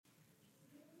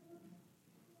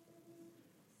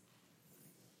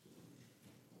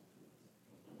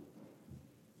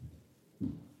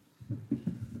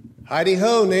Heidi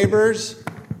ho, neighbors.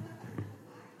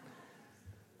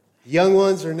 Young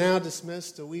ones are now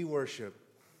dismissed to we worship.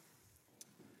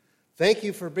 Thank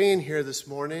you for being here this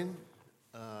morning,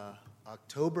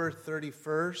 October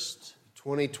 31st,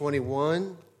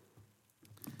 2021.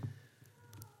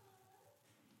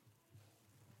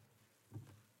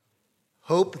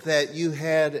 Hope that you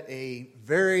had a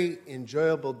very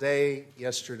enjoyable day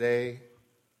yesterday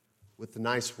with the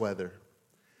nice weather.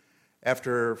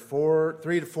 After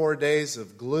 3 to 4 days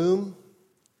of gloom,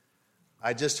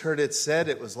 I just heard it said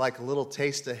it was like a little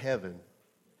taste of heaven.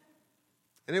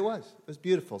 And it was. It was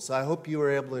beautiful. So I hope you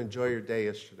were able to enjoy your day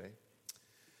yesterday.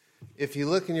 If you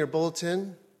look in your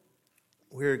bulletin,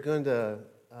 we're going to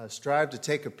strive to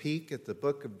take a peek at the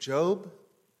book of Job,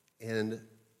 and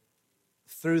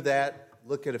through that,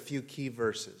 look at a few key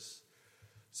verses.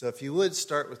 So if you would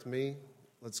start with me,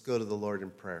 let's go to the Lord in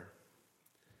prayer.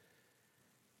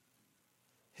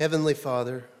 Heavenly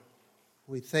Father,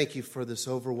 we thank you for this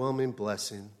overwhelming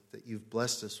blessing that you've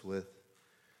blessed us with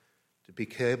to be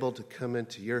able to come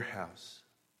into your house.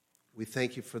 We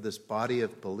thank you for this body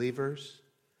of believers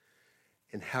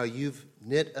and how you've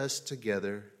knit us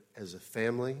together as a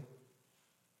family.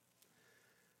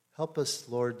 Help us,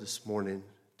 Lord, this morning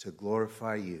to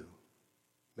glorify you.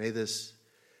 May this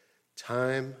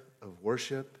time of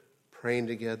worship, praying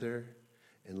together,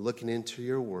 and looking into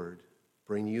your word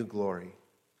bring you glory.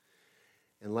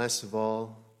 And last of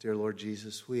all, dear Lord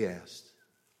Jesus, we ask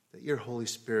that your Holy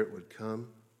Spirit would come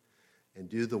and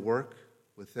do the work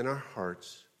within our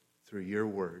hearts through your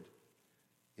word.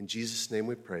 In Jesus' name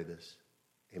we pray this.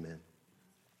 Amen.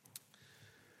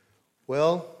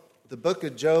 Well, the book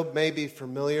of Job may be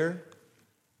familiar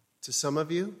to some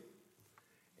of you,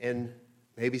 and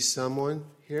maybe someone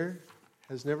here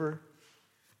has never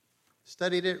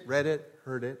studied it, read it,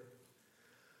 heard it.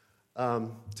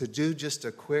 To do just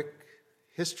a quick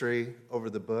history over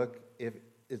the book,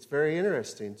 it's very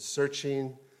interesting.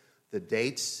 Searching the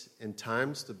dates and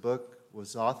times the book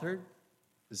was authored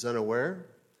is unaware.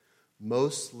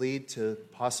 Most lead to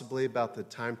possibly about the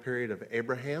time period of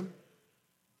Abraham.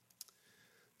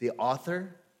 The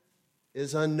author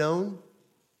is unknown.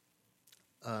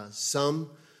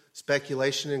 Some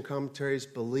speculation and commentaries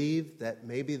believe that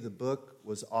maybe the book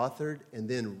was authored and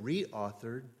then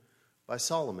re-authored by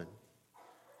Solomon.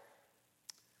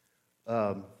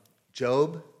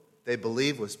 Job, they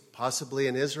believe, was possibly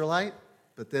an Israelite,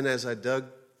 but then as I dug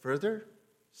further,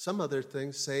 some other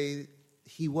things say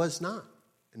he was not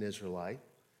an Israelite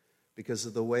because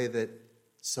of the way that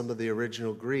some of the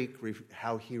original Greek,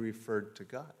 how he referred to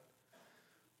God.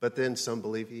 But then some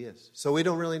believe he is. So we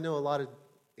don't really know a lot of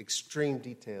extreme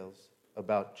details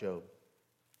about Job.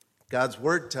 God's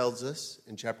word tells us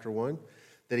in chapter 1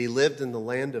 that he lived in the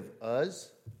land of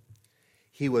Uz.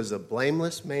 He was a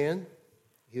blameless man.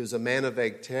 He was a man of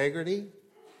integrity.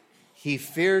 He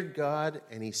feared God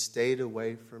and he stayed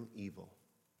away from evil.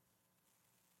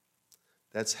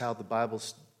 That's how the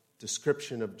Bible's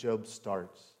description of Job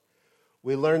starts.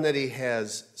 We learn that he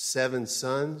has 7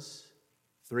 sons,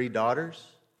 3 daughters.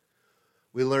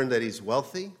 We learn that he's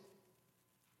wealthy,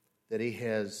 that he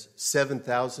has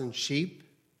 7,000 sheep,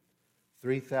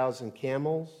 3,000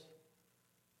 camels,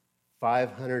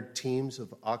 500 teams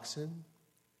of oxen,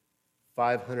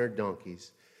 500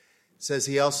 donkeys. It says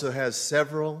he also has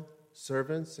several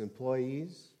servants,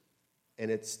 employees,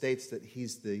 and it states that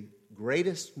he's the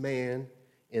greatest man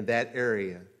in that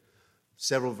area.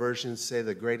 Several versions say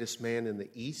the greatest man in the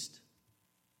East.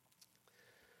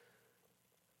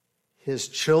 His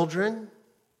children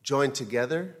join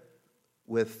together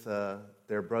with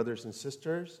their brothers and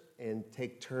sisters and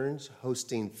take turns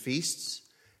hosting feasts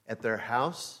at their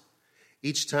house.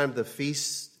 Each time the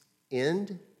feasts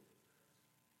end,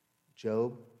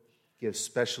 Job gives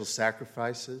special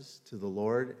sacrifices to the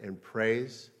Lord and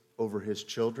prays over his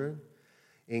children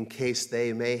in case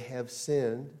they may have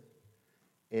sinned,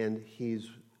 and he's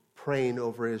praying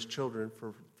over his children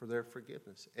for their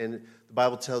forgiveness. And the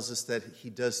Bible tells us that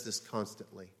he does this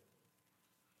constantly.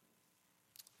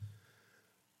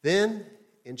 Then,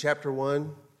 in chapter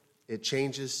 1, it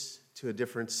changes to a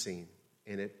different scene,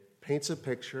 and it paints a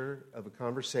picture of a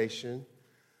conversation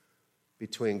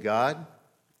between God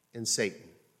and Satan.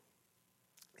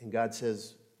 And God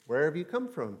says, "Where have you come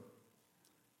from?"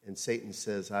 And Satan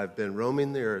says, "I've been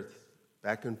roaming the earth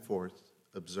back and forth,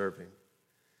 observing."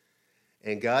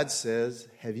 And God says,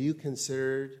 "Have you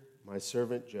considered my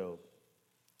servant Job?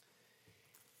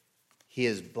 He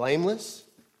is blameless,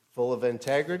 full of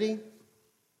integrity.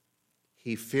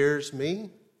 He fears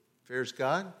me, fears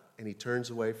God, and he turns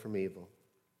away from evil."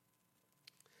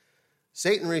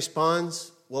 Satan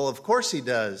responds, "Well, of course he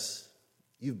does.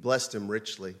 You've blessed him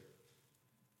richly.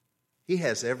 He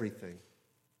has everything.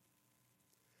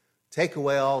 Take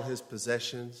away all his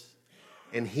possessions,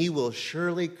 and he will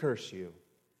surely curse you.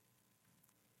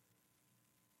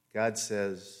 God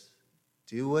says,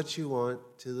 do what you want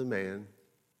to the man,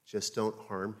 just don't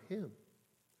harm him.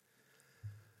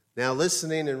 Now,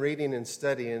 listening and reading and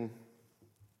studying,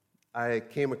 I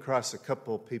came across a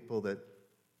couple of people that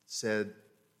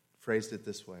phrased it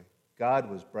this way: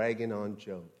 God was bragging on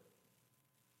Job.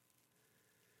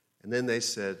 And then they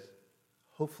said,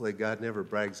 hopefully God never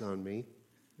brags on me.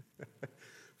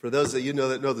 For those that you know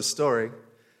that know the story.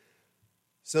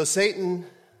 So Satan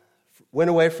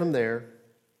went away from there,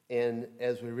 and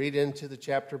as we read into the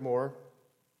chapter more,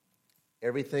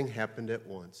 everything happened at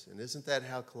once. And isn't that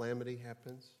how calamity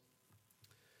happens?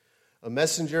 A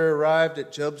messenger arrived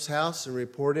at Job's house and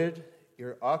reported,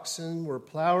 your oxen were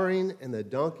plowing and the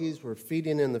donkeys were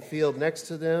feeding in the field next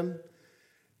to them,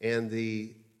 and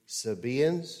the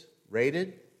Sabaeans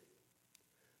raided.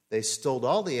 They stole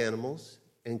all the animals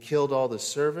and killed all the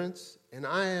servants, and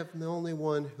I am the only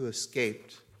one who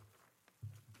escaped.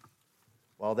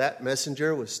 While that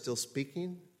messenger was still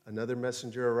speaking, another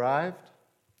messenger arrived.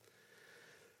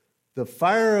 The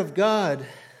fire of God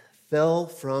fell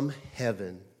from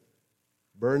heaven,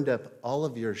 burned up all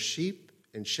of your sheep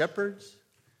and shepherds,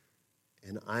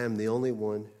 and I am the only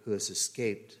one who has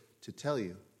escaped to tell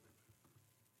you.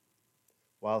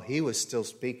 While he was still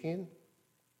speaking,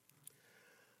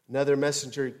 another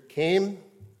messenger came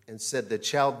and said, the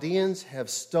Chaldeans have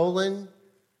stolen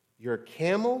your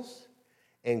camels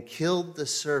and killed the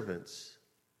servants.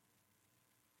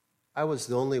 I was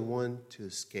the only one to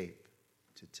escape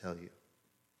to tell you.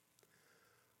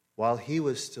 While he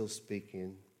was still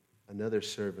speaking, another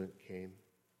servant came,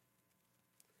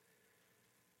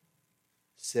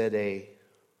 said a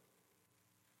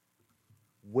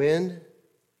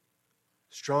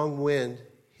strong wind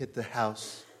hit the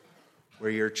house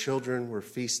where your children were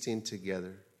feasting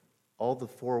together. All the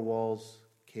four walls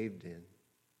caved in.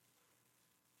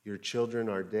 Your children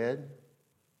are dead,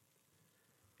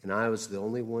 and I was the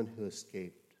only one who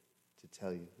escaped to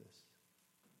tell you this.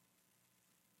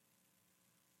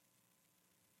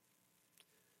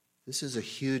 This is a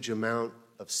huge amount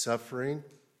of suffering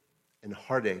and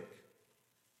heartache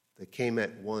that came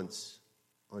at once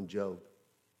on Job.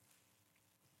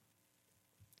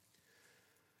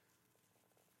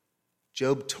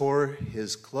 Job tore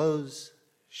his clothes,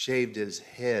 shaved his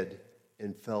head,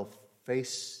 and fell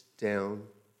face down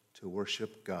to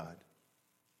worship God,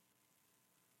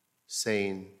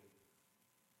 saying,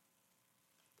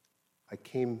 I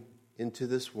came into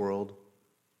this world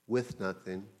with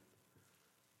nothing.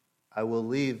 I will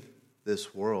leave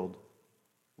this world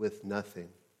with nothing.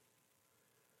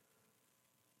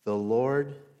 The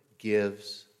Lord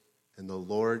gives, and the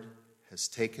Lord has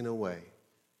taken away.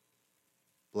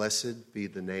 Blessed be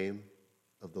the name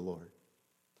of the Lord.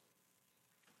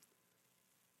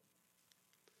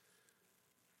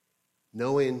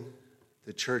 Knowing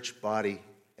the church body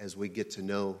as we get to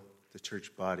know the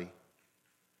church body,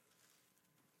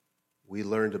 we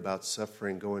learned about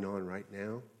suffering going on right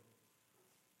now.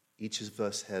 Each of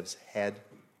us has had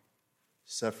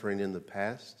suffering in the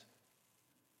past.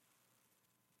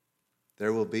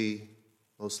 There will be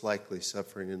most likely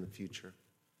suffering in the future.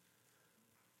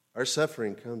 Our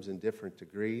suffering comes in different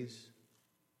degrees,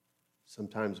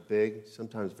 sometimes big,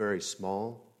 sometimes very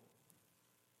small.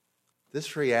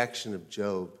 This reaction of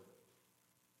Job,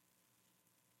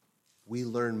 we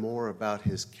learn more about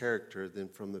his character than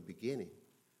from the beginning.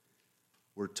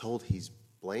 We're told he's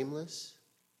blameless,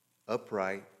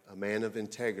 upright, a man of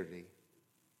integrity,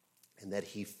 and that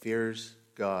he fears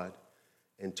God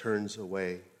and turns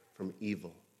away from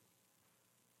evil.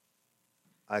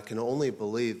 I can only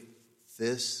believe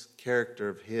this character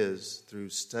of his, through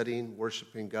studying,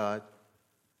 worshiping God,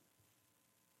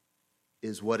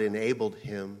 is what enabled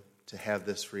him to have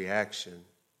this reaction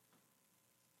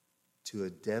to a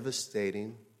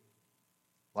devastating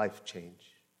life change.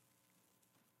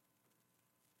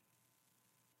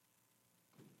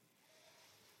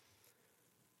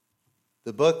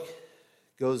 The book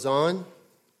goes on,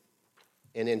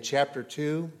 and in chapter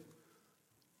 2,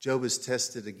 Job is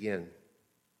tested again.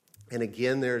 And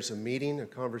again, there's a meeting, a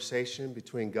conversation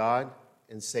between God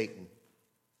and Satan.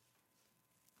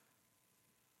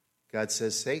 God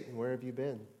says, Satan, where have you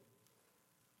been?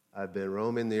 I've been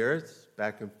roaming the earth,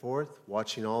 back and forth,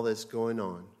 watching all this going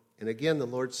on. And again, the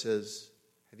Lord says,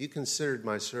 have you considered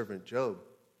my servant Job,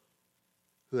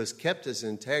 who has kept his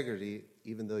integrity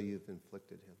even though you've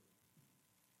inflicted him?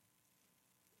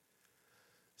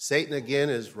 Satan again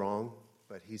is wrong,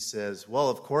 but he says, well,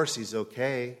 of course he's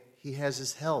okay. He has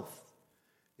his health.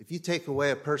 If you take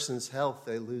away a person's health,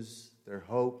 they lose their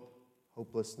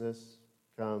hopelessness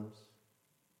comes.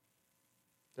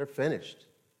 They're finished.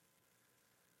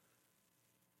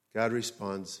 God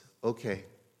responds, okay,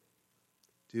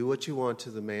 do what you want to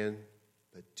the man,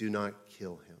 but do not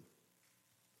kill him.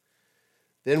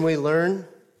 Then we learn,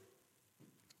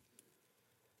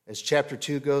 as chapter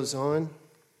 2 goes on,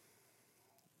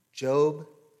 Job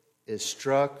is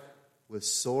struck with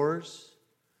sores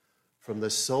from the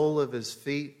sole of his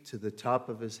feet to the top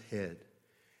of his head.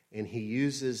 And he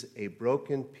uses a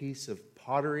broken piece of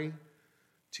pottery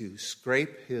to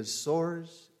scrape his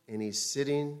sores, and he's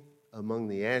sitting among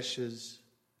the ashes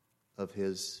of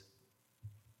his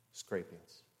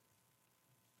scrapings.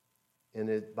 And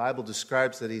the Bible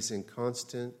describes that he's in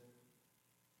constant,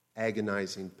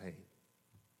 agonizing pain.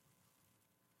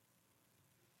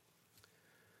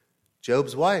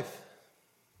 Job's wife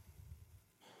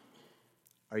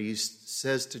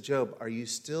says to Job, are you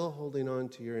still holding on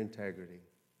to your integrity?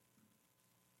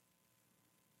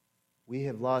 We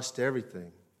have lost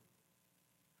everything.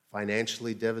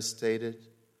 Financially devastated.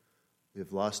 We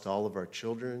have lost all of our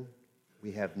children.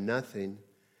 We have nothing.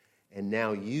 And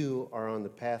now you are on the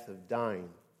path of dying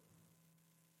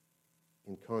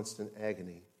in constant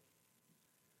agony.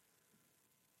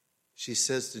 She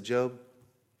says to Job,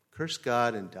 curse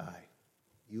God and die.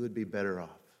 You would be better off.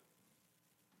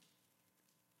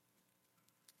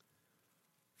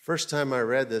 First time I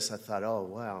read this, I thought, oh,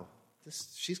 wow,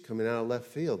 she's coming out of left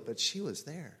field. But she was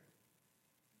there.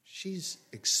 She's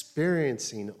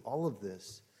experiencing all of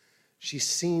this. She's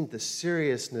seen the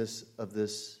seriousness of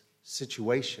this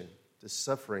situation, this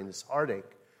suffering, this heartache.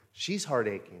 She's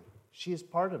heartaching. She is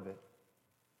part of it.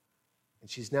 And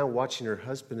she's now watching her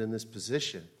husband in this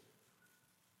position.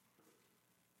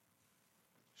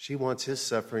 She wants his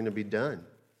suffering to be done.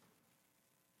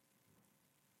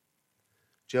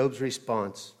 Job's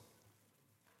response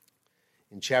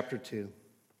in chapter 2.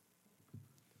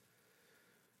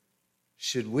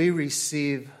 Should we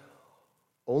receive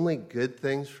only good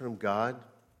things from God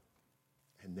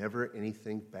and never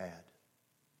anything bad?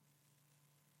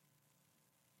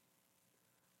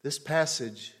 This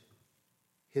passage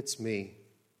hits me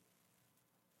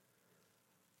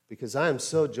because I am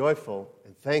so joyful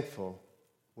and thankful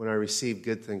when I receive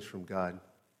good things from God.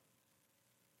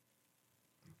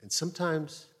 And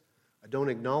sometimes I don't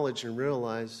acknowledge and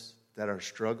realize that our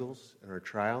struggles and our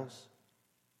trials,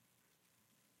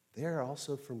 they are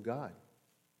also from God.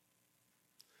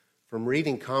 From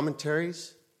reading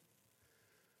commentaries,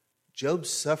 Job's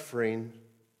suffering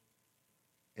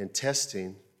and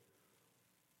testing,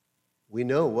 we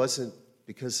know wasn't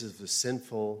because of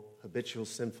a habitual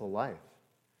sinful life.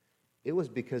 It was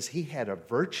because he had a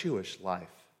virtuous life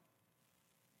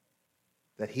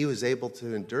that he was able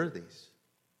to endure these.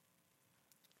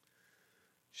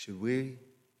 Should we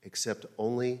accept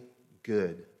only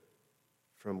good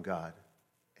from God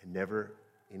and never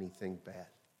anything bad?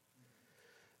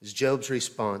 Is Job's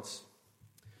response.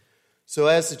 So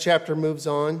as the chapter moves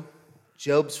on,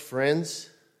 Job's friends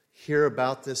hear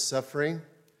about this suffering,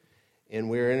 and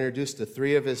we're introduced to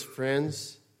 3 of his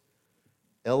friends,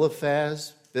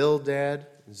 Eliphaz, Bildad,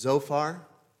 and Zophar.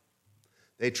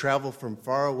 They travel from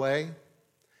far away,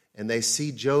 and they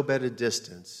see Job at a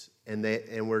distance,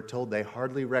 and we're told they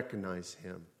hardly recognize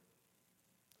him.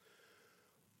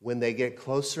 When they get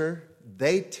closer,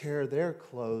 they tear their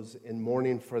clothes in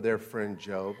mourning for their friend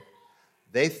Job.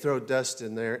 They throw dust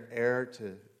in their hair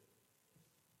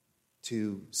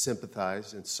to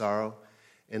sympathize in sorrow.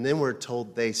 And then we're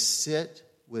told they sit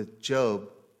with Job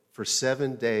for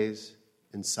 7 days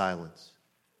in silence.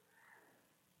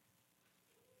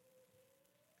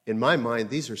 In my mind,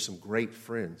 these are some great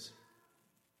friends.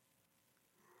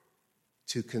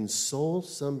 To console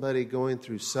somebody going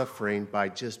through suffering by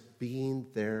just being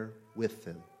there with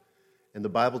them. And the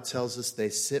Bible tells us they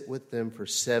sit with them for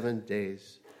 7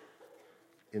 days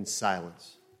in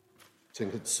silence to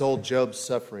console Job's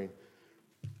suffering.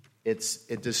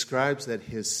 It describes that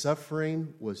his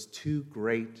suffering was too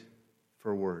great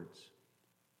for words.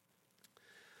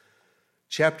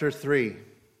 Chapter 3,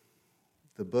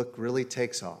 the book really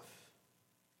takes off.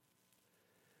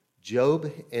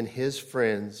 Job and his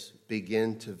friends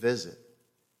begin to visit.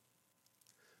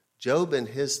 Job and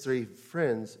his 3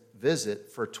 friends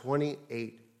visit for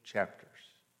 28 chapters.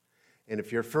 And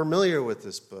if you're familiar with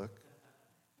this book,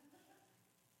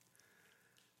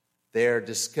 they're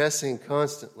discussing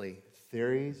constantly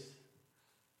theories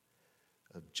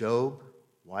of Job,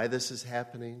 why this is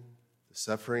happening, the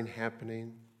suffering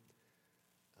happening,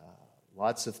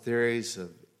 lots of theories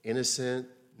of innocent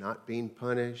not being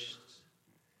punished.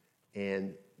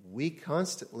 And we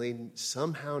constantly,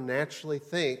 somehow naturally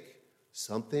think,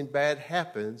 Something bad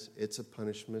happens, it's a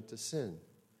punishment to sin.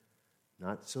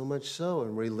 Not so much so,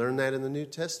 and we learn that in the New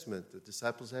Testament. The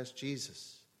disciples asked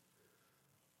Jesus,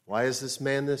 why is this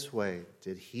man this way?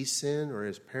 Did he sin or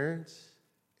his parents?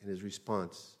 And his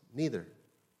response, neither.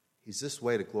 He's this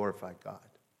way to glorify God.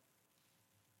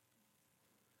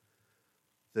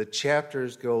 The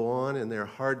chapters go on, and they're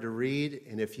hard to read,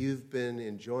 and if you've been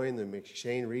enjoying the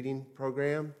McShane reading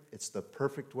program, it's the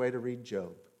perfect way to read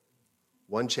Job.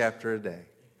 1 chapter a day.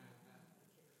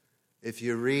 If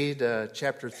you read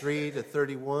chapter 3 to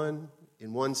 31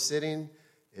 in one sitting,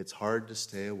 it's hard to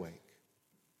stay awake.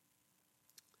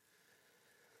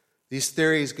 These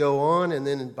theories go on, and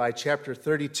then by chapter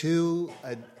 32,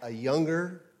 a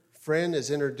younger friend is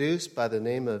introduced by the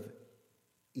name of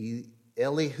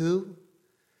Elihu,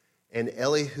 and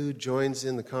Elihu joins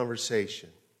in the conversation.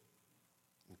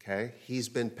 Okay? He's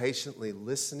been patiently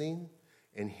listening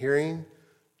and hearing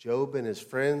Job and his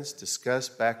friends discuss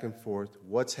back and forth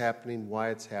what's happening, why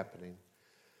it's happening.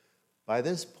 By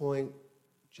this point,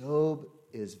 Job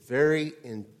is very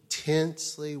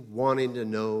intensely wanting to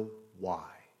know why.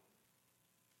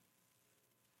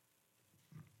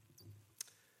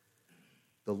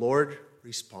 The Lord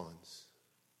responds.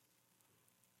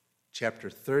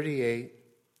 Chapter 38,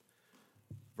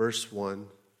 verse 1,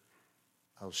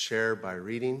 I'll share by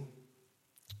reading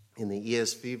in the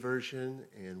ESV version,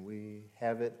 and we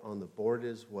have it on the board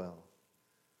as well.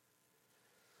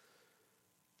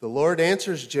 The Lord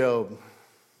answers Job.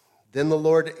 Then the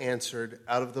Lord answered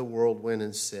out of the whirlwind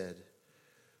and said,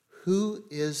 who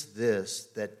is this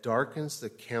that darkens the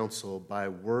counsel by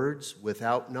words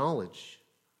without knowledge?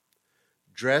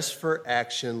 Dress for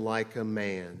action like a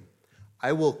man.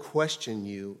 I will question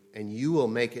you, and you will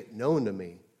make it known to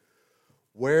me.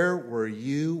 Where were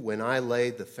you when I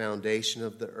laid the foundation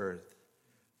of the earth?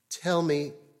 Tell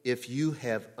me if you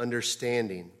have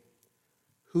understanding.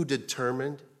 Who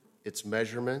determined its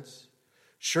measurements?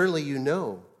 Surely you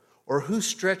know. Or who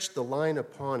stretched the line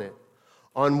upon it?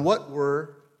 On what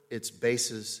were its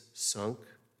bases sunk?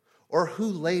 Or who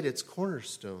laid its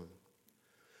cornerstone?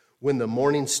 When the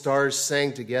morning stars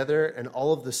sang together and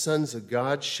all of the sons of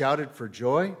God shouted for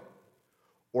joy?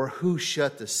 Or who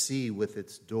shut the sea with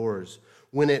its doors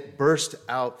when it burst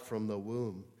out from the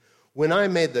womb? When I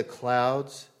made the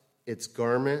clouds its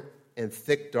garment and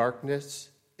thick darkness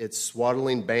its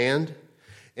swaddling band,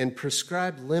 and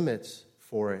prescribed limits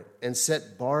for it, and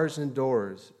set bars and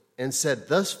doors, and said,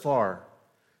 thus far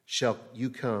shall you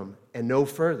come, and no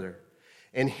further,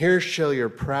 and here shall your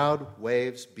proud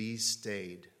waves be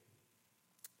stayed.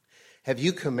 Have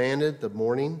you commanded the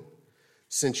morning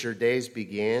since your days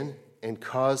began, and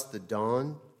caused the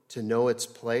dawn to know its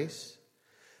place,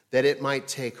 that it might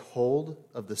take hold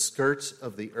of the skirts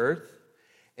of the earth,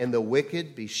 and the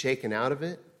wicked be shaken out of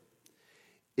it?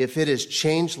 If it is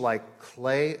changed like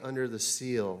clay under the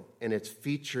seal, and its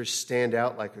features stand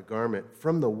out like a garment,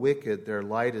 from the wicked their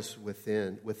light is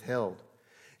withheld,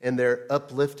 and their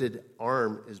uplifted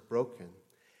arm is broken.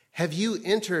 Have you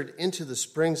entered into the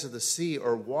springs of the sea,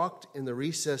 or walked in the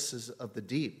recesses of the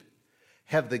deep?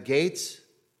 Have the gates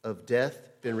of death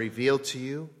been revealed to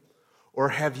you? Or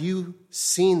have you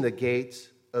seen the gates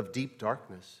of deep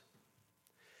darkness?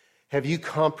 Have you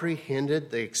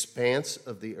comprehended the expanse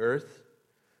of the earth?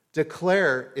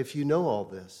 Declare if you know all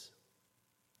this.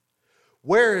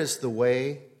 Where is the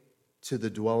way to the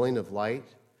dwelling of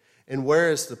light? And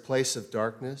where is the place of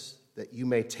darkness, that you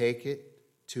may take it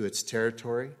to its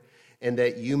territory, and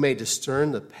that you may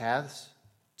discern the paths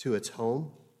to its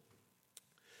home?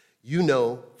 You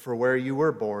know for where you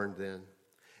were born then,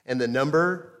 and the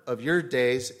number of your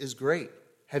days is great.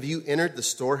 Have you entered the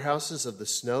storehouses of the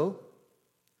snow?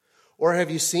 Or have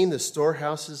you seen the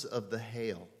storehouses of the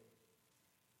hail,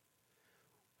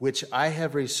 which I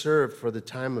have reserved for the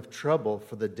time of trouble,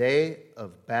 for the day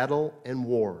of battle and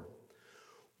war?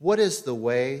 What is the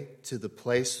way to the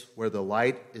place where the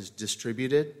light is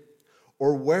distributed,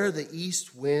 or where the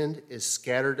east wind is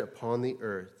scattered upon the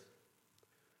earth?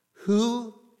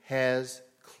 Who has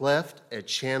cleft a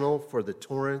channel for the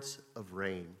torrents of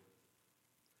rain,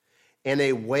 and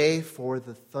a way for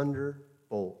the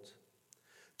thunderbolt,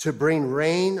 to bring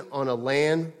rain on a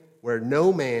land where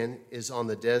no man is, on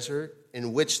the desert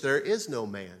in which there is no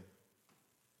man,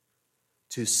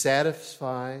 to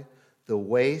satisfy the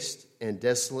waste and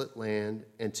desolate land,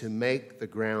 and to make the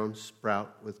ground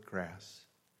sprout with grass?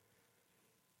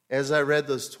 As I read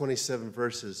those 27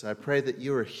 verses, I pray that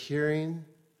you are hearing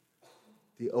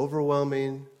the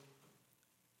overwhelming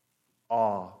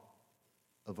awe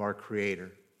of our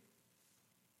Creator.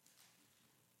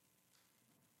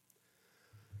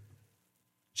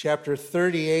 Chapter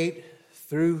 38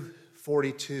 through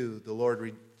 42, the Lord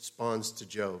responds to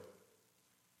Job.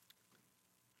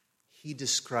 He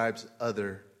describes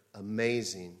other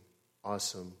amazing,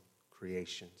 awesome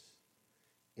creations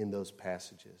in those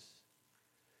passages.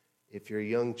 If your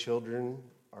young children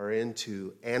are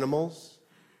into animals,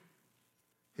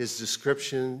 his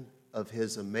description of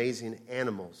his amazing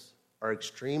animals are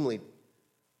extremely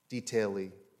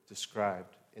detailedly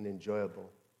described and enjoyable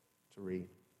to read.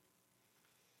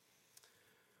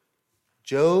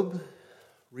 Job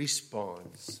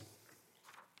responds.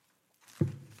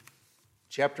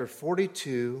 Chapter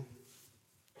 42,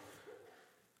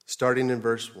 starting in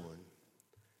verse 1.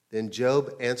 Then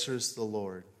Job answers the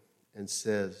Lord and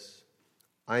says,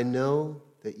 I know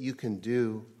that you can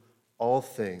do all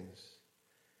things,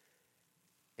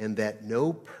 and that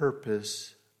no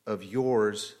purpose of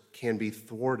yours can be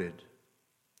thwarted.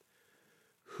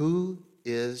 Who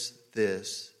is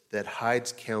this that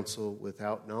hides counsel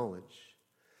without knowledge?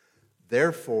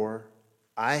 Therefore,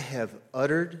 I have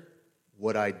uttered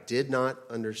what I did not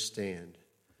understand,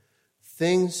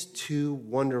 things too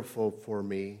wonderful for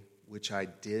me, which I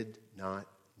did not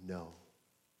know.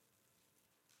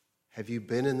 Have you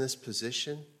been in this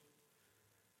position?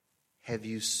 Have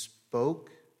you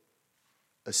spoke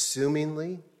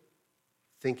assumingly,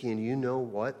 thinking you know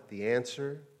what the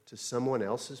answer to someone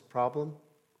else's problem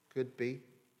could be,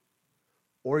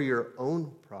 or your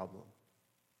own problem?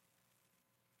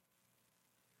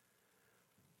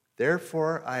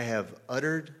 Therefore, I have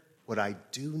uttered what I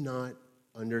do not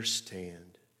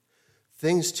understand,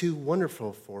 things too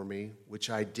wonderful for me, which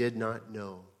I did not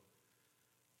know.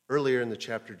 Earlier in the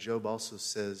chapter, Job also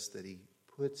says that he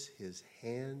puts his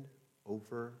hand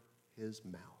over his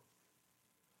mouth.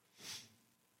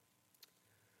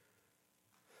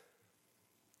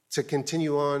 To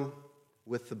continue on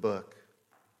with the book,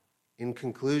 in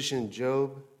conclusion,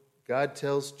 God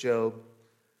tells Job,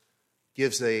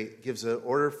 gives an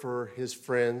order for his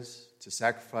friends to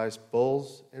sacrifice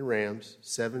bulls and rams,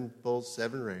 7 bulls,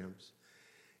 7 rams,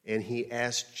 and he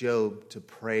asked Job to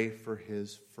pray for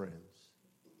his friends.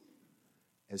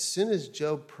 As soon as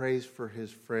Job prays for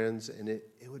his friends, and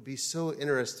it would be so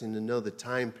interesting to know the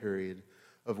time period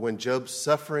of when Job's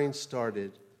suffering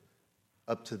started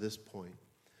up to this point.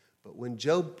 But when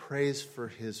Job prays for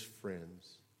his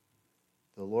friends,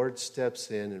 the Lord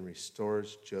steps in and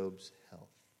restores Job's health.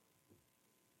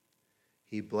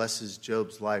 He blesses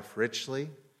Job's life richly.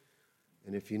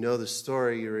 And if you know the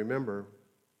story, you remember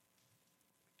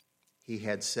he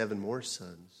had 7 more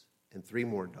sons and 3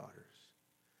 more daughters.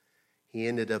 He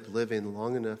ended up living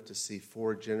long enough to see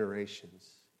 4 generations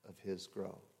of his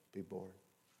be born.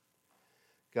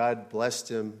 God blessed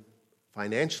him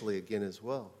financially again as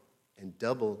well and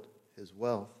doubled his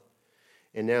wealth.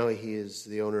 And now he is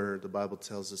the owner, the Bible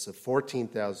tells us, of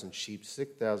 14,000 sheep,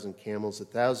 6,000 camels,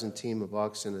 1,000 team of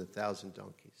oxen, and 1,000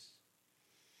 donkeys.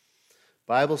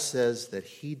 Bible says that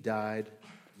he died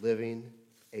living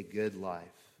a good life.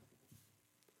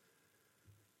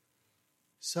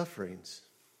 Sufferings.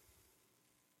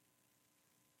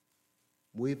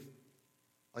 We've,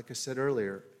 like I said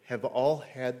earlier, have all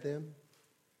had them,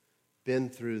 been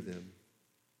through them.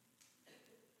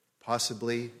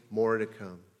 Possibly more to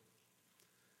come.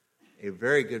 A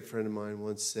very good friend of mine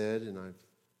once said, and I've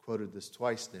quoted this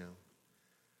twice now,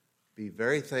 be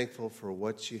very thankful for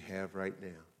what you have right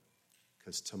now,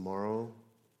 because tomorrow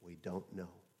we don't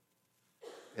know.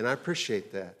 And I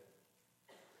appreciate that.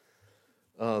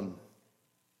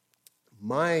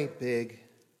 My big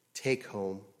take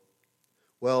home,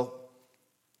 well,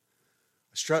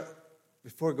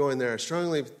 before going there, I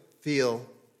strongly feel,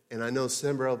 and I know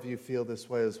several of you feel this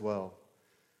way as well,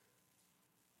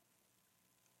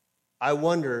 I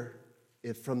wonder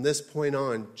if from this point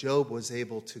on, Job was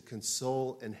able to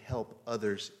console and help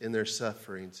others in their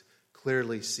sufferings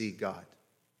clearly see God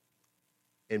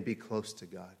and be close to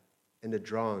God and to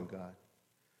draw on God.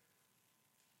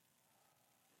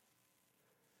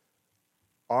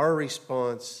 Our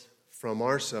response from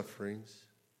our sufferings,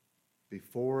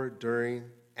 before, during,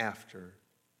 after,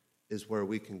 is where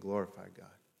we can glorify God.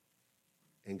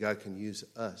 And God can use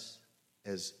us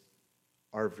as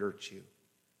our virtue,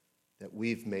 that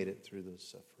we've made it through those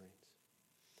sufferings.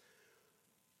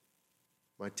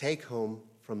 My take home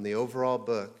from the overall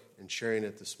book and sharing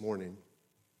it this morning,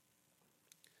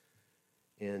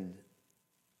 and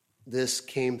this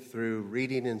came through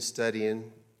reading and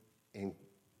studying and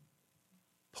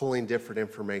pulling different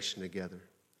information together.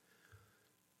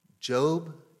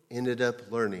 Job ended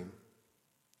up learning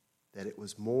that it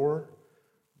was more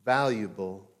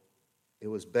valuable, it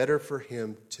was better for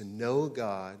him to know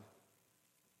God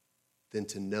than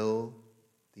to know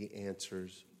the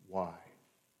answers why.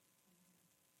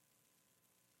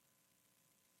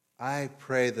 I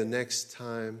pray the next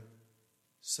time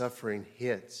suffering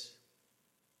hits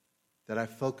that I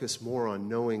focus more on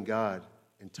knowing God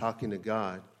and talking to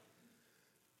God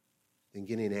than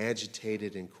getting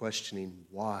agitated and questioning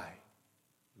why.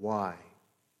 Why?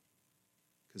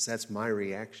 Because that's my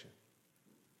reaction.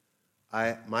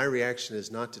 My reaction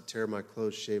is not to tear my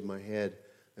clothes, shave my head,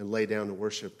 and lay down to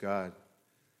worship God.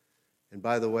 And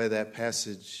by the way, that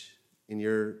passage in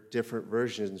your different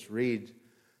versions read,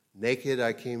 naked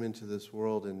I came into this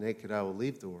world, and naked I will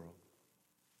leave the world.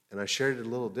 And I shared it a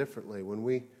little differently. When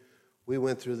we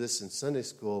went through this in Sunday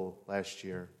school last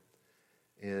year,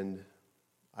 and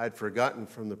I'd forgotten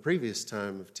from the previous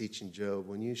time of teaching Job,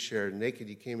 when you shared, naked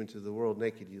you came into the world,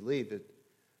 naked you leave, it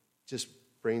just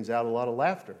brings out a lot of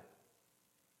laughter.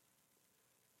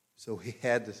 So we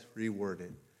had to reword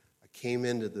it. I came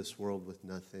into this world with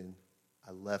nothing.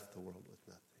 I left the world with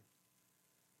nothing.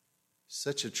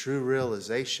 Such a true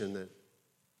realization that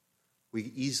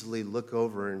we easily look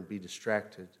over and be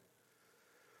distracted.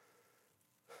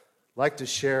 I'd like to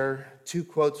share 2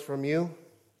 quotes from you.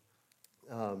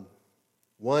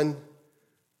 One,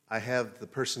 I have the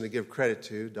person to give credit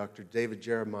to, Dr. David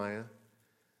Jeremiah.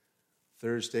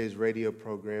 Thursday's radio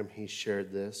program, he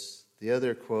shared this. The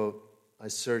other quote, I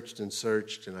searched and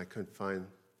searched and I couldn't find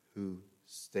who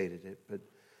stated it. But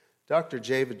Dr.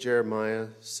 David Jeremiah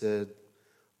said,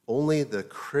 only the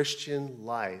Christian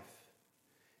life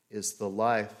is the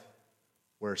life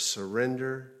where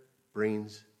surrender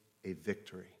brings a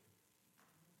victory.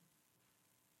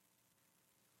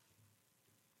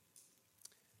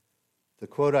 The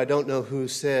quote I don't know who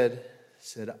said,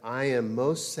 I am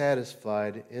most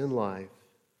satisfied in life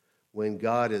when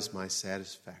God is my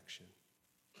satisfaction.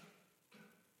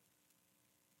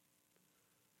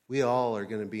 We all are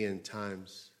going to be in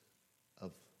times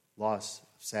of loss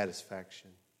of satisfaction,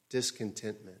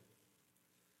 discontentment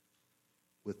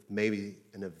with maybe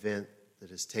an event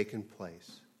that has taken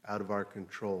place out of our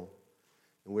control,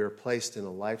 and we are placed in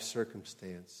a life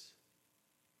circumstance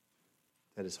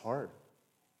that is hard,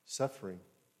 suffering,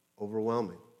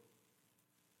 overwhelming.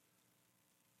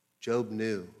 Job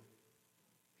knew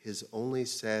his only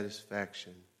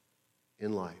satisfaction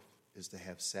in life is to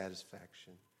have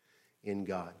satisfaction in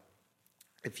God.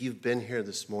 If you've been here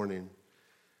this morning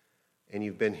and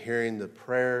you've been hearing the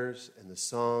prayers and the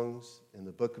songs in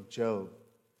the book of Job,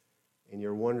 and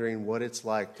you're wondering what it's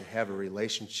like to have a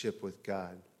relationship with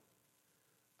God,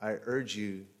 I urge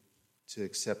you to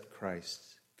accept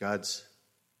Christ, God's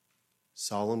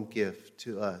solemn gift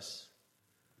to us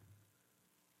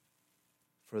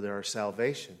for our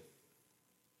salvation.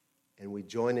 And we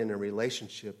join in a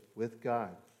relationship with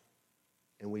God,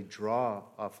 and we draw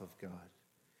off of God.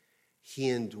 He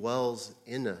indwells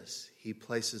in us. He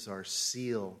places our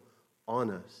seal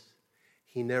on us.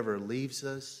 He never leaves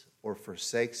us or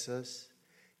forsakes us.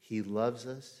 He loves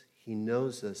us. He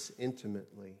knows us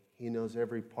intimately. He knows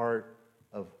every part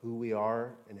of who we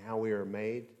are and how we are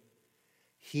made.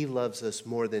 He loves us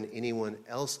more than anyone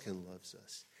else can love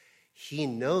us. He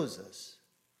knows us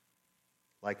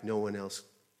like no one else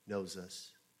knows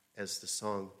us, as the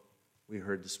song we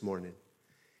heard this morning.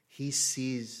 He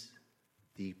sees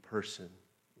the person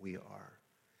we are.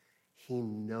 He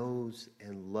knows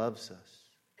and loves us.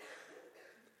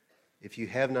 If you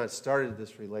have not started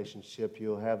this relationship,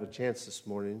 you'll have a chance this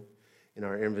morning in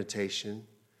our invitation.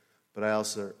 But I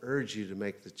also urge you to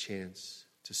make the chance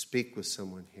to speak with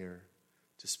someone here,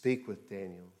 to speak with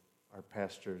Daniel, our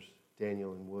pastors,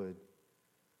 Daniel and Wood,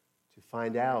 to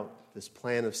find out this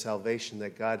plan of salvation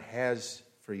that God has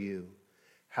for you,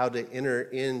 how to enter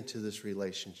into this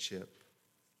relationship,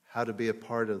 how to be a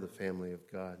part of the family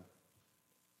of God.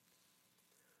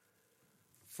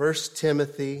 1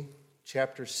 Timothy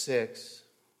chapter 6,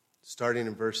 starting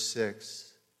in verse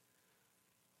 6,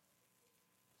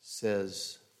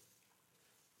 says,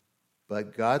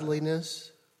 but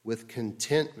godliness with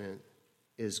contentment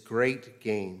is great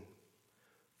gain.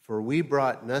 For we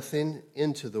brought nothing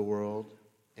into the world,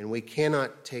 and we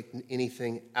cannot take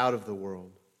anything out of the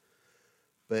world.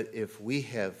 But if we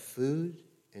have food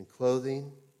and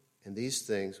clothing and these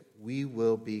things, we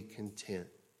will be content.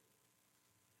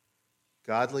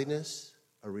 Godliness,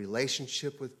 a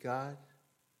relationship with God,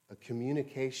 a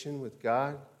communication with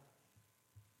God,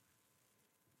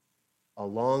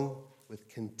 along with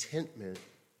contentment,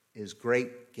 is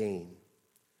great gain.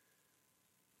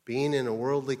 Being in a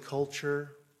worldly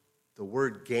culture, the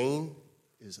word gain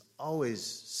is always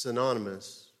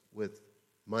synonymous with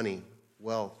money,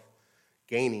 wealth,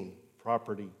 gaining,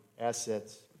 property,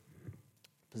 assets,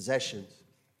 possessions.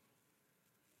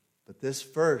 But this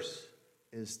verse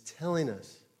is telling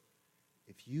us,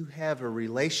 if you have a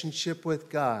relationship with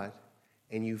God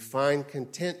and you find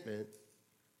contentment,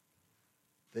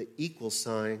 the equal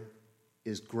sign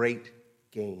is great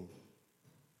gain.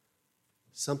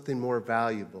 Something more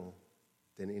valuable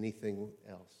than anything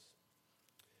else.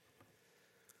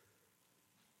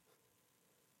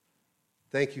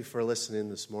 Thank you for listening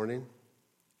this morning.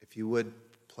 If you would,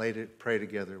 pray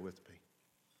together with me.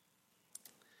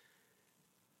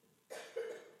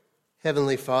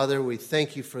 Heavenly Father, we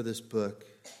thank you for this book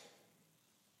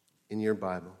in your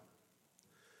Bible.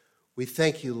 We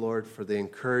thank you, Lord, for the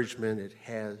encouragement it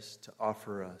has to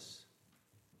offer us.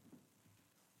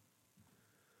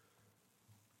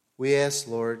 We ask,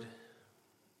 Lord,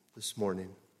 this morning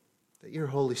that your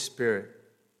Holy Spirit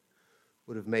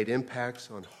would have made impacts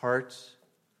on hearts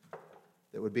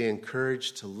that would be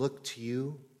encouraged to look to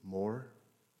you more,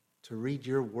 to read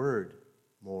your word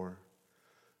more,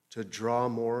 to draw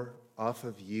more off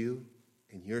of you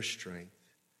and your strength,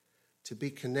 to be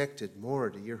connected more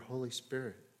to your Holy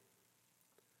Spirit.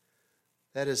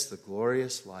 That is the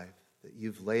glorious life that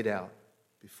you've laid out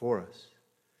before us,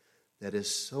 that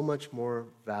is so much more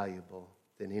valuable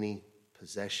than any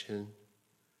possession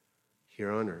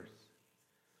here on earth.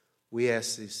 We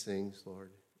ask these things,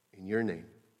 Lord, in your name.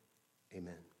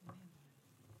 Amen.